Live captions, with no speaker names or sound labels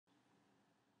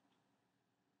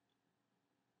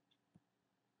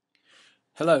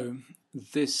Hello,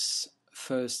 this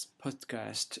first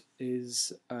podcast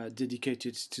is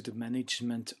dedicated to the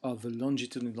management of the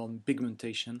longitudinal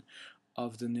pigmentation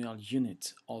of the nail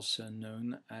unit, also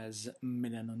known as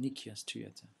melanonychia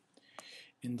striata.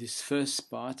 In this first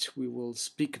part, we will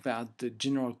speak about the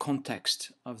general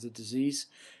context of the disease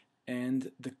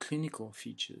and the clinical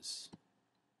features.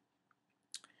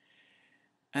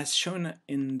 As shown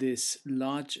in this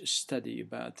large study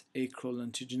about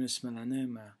acrolentiginous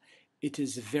melanoma, it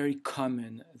is very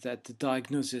common that the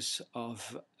diagnosis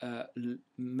of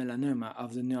melanoma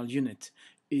of the nail unit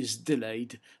is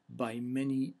delayed by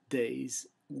many days,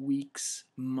 weeks,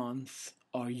 months,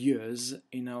 or years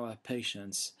in our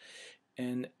patients.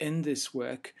 And in this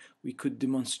work, we could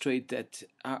demonstrate that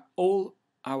all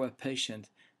our patients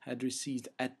had received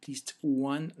at least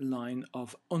one line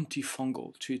of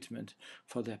antifungal treatment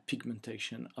for their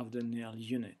pigmentation of the nail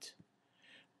unit.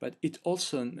 But it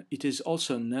is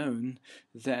also known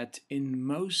that in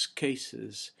most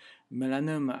cases,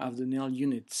 melanoma of the nail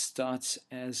unit starts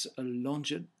as a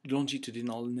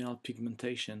longitudinal nail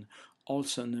pigmentation,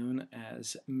 also known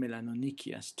as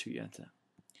melanonychia striata.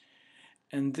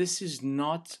 And this is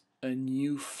not a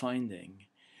new finding.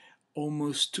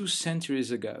 Almost 2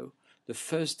 centuries ago, the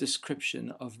first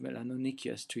description of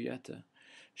melanonychia striata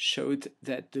showed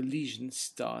that the lesion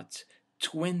starts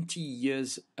 20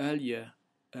 years earlier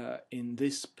in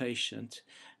this patient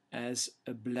as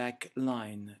a black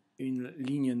line, une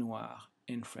ligne noire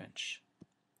in French.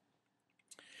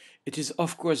 It is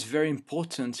of course very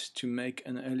important to make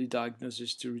an early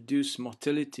diagnosis to reduce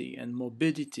mortality and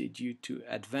morbidity due to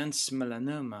advanced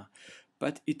melanoma,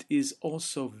 but it is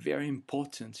also very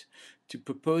important to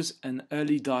propose an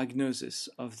early diagnosis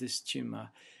of this tumor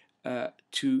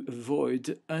to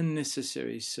avoid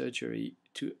unnecessary surgery,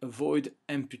 to avoid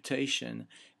amputation,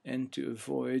 and to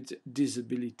avoid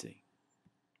disability.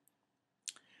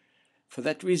 For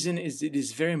that reason, it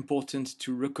is very important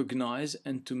to recognize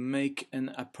and to make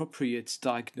an appropriate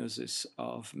diagnosis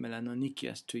of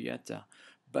melanonychia striata,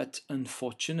 but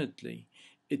unfortunately,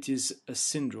 it is a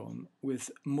syndrome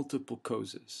with multiple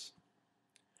causes.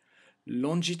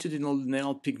 Longitudinal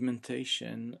nail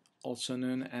pigmentation, also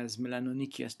known as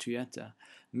melanonychia striata,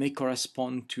 may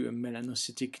correspond to a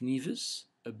melanocytic nevus,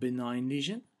 a benign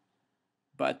lesion,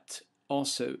 but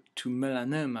also to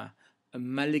melanoma, a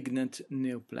malignant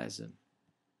neoplasm.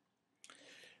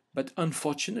 But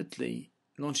unfortunately,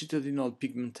 longitudinal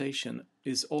pigmentation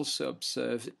is also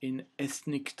observed in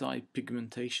ethnic type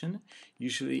pigmentation,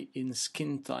 usually in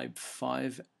skin type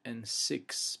 5 and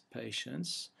 6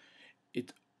 patients.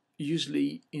 It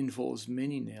usually involves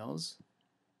many nails.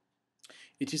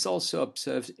 It is also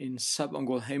observed in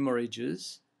subungual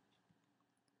hemorrhages.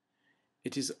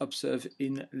 It is observed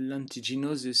in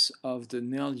lentiginosis of the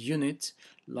nail unit,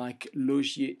 like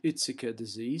Laugier-Hutziker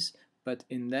disease, but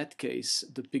in that case,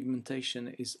 the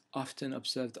pigmentation is often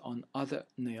observed on other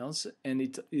nails, and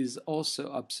it is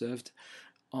also observed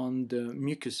on the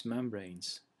mucous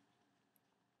membranes.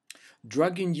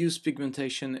 Drug-induced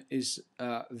pigmentation is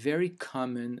a very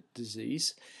common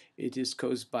disease. It is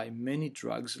caused by many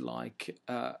drugs like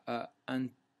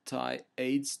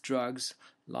anti-AIDS drugs,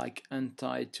 like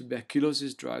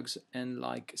anti-tuberculosis drugs, and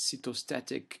like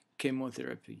cytostatic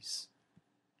chemotherapies.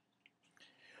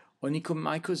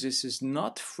 Onychomycosis is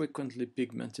not frequently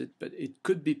pigmented, but it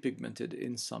could be pigmented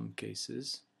in some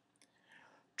cases.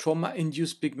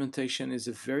 Trauma-induced pigmentation is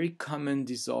a very common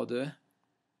disorder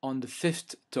on the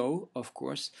 5th toe, of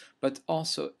course, but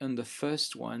also on the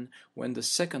first one when the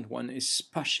second one is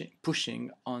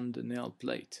pushing on the nail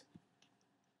plate.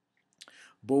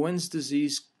 Bowen's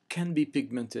disease can be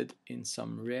pigmented in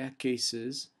some rare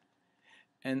cases,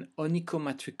 and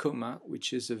onychomatricoma,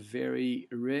 which is a very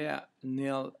rare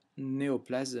nail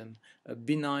neoplasm, a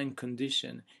benign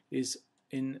condition, is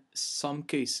in some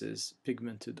cases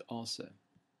pigmented also.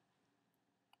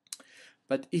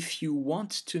 But if you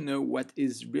want to know what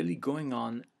is really going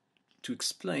on to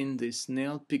explain this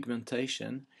nail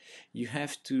pigmentation, you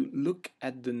have to look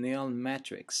at the nail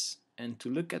matrix. And to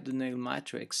look at the nail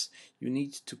matrix, you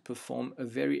need to perform a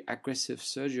very aggressive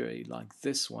surgery like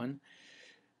this one,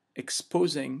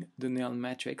 exposing the nail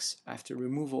matrix after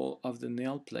removal of the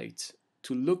nail plate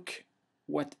to look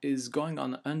what is going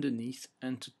on underneath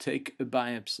and to take a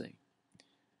biopsy.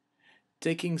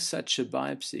 Taking such a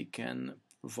biopsy can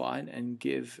provide and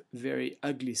give very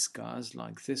ugly scars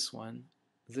like this one,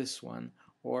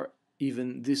 or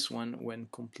even this one when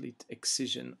complete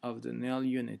excision of the nail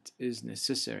unit is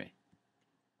necessary.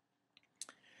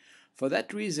 For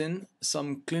that reason,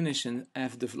 some clinicians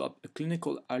have developed a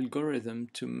clinical algorithm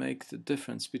to make the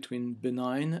difference between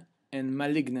benign and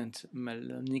malignant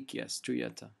melanonychia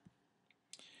striata.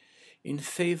 In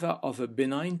favor of a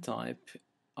benign type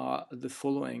are the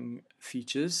following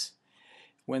features: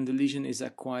 when the lesion is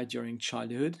acquired during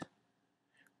childhood,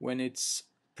 when it's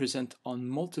present on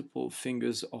multiple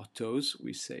fingers or toes,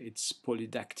 we say it's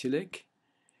polydactylic,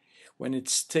 when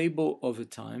it's stable over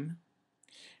time,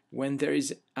 when there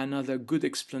is another good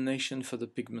explanation for the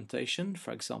pigmentation,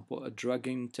 for example, a drug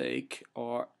intake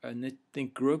or an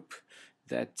ethnic group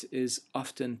that is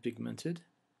often pigmented,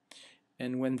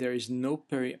 and when there is no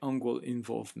periungual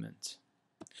involvement.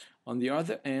 On the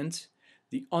other hand,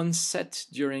 the onset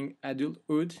during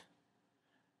adulthood,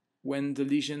 when the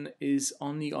lesion is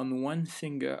only on one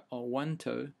finger or one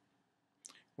toe,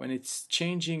 when it's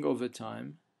changing over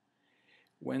time,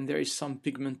 when there is some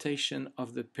pigmentation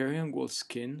of the periungual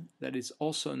skin that is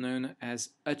also known as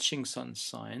Hutchinson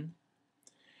sign,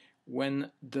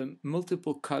 when the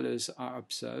multiple colors are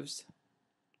observed,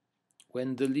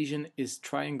 when the lesion is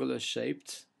triangular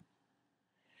shaped,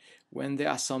 when there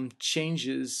are some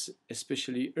changes,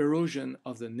 especially erosion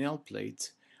of the nail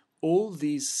plate, all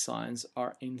these signs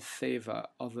are in favor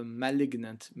of a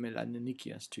malignant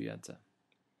melanonychia striata.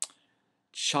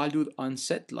 Childhood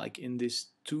onset, like in this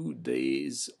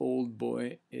 2-day-old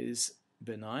boy, is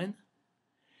benign.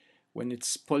 When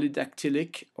it's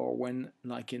polydactylic, or when,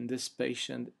 like in this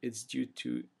patient, it's due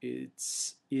to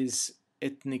his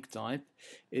ethnic type,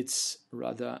 it's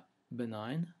rather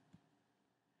benign.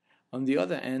 On the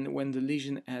other hand, when the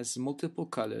lesion has multiple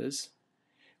colors,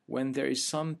 when there is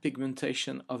some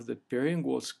pigmentation of the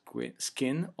periungual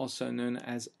skin, also known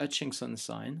as Hutchinson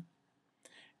sign,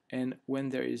 and when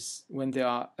there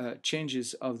are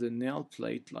changes of the nail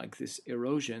plate, like this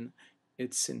erosion,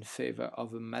 it's in favor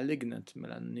of a malignant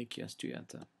melanonychia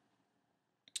striata.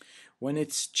 When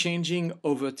it's changing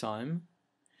over time,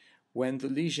 when the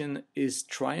lesion is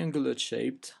triangular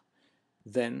shaped,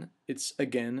 then it's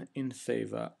again in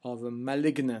favor of a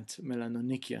malignant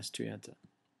melanonychia striata.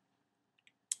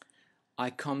 I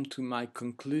come to my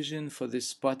conclusion for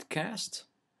this podcast.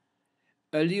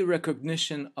 Early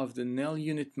recognition of the nail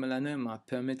unit melanoma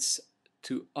permits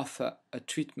to offer a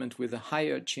treatment with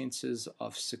higher chances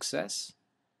of success.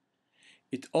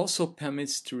 It also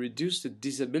permits to reduce the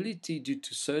disability due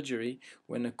to surgery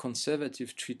when a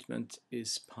conservative treatment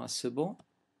is possible.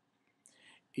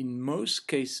 In most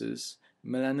cases,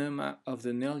 melanoma of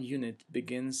the nail unit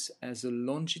begins as a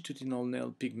longitudinal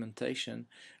nail pigmentation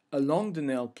along the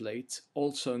nail plate,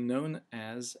 also known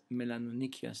as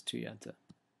melanonychia striata.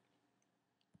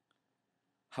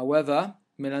 However,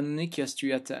 melanonychia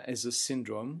striata is a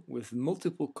syndrome with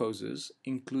multiple causes,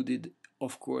 included,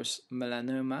 of course,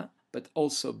 melanoma, but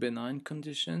also benign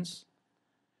conditions.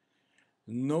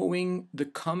 Knowing the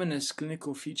commonest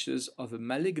clinical features of a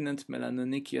malignant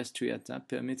melanonychia striata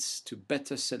permits to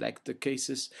better select the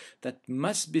cases that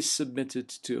must be submitted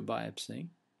to a biopsy.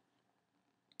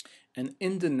 And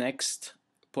in the next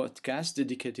podcast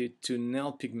dedicated to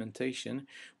nail pigmentation,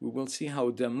 we will see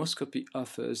how dermoscopy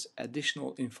offers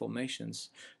additional information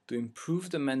to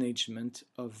improve the management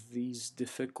of these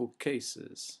difficult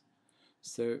cases.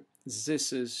 So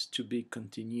this is to be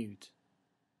continued.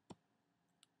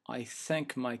 I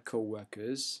thank my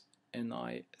co-workers and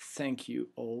I thank you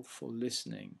all for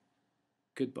listening.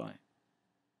 Goodbye.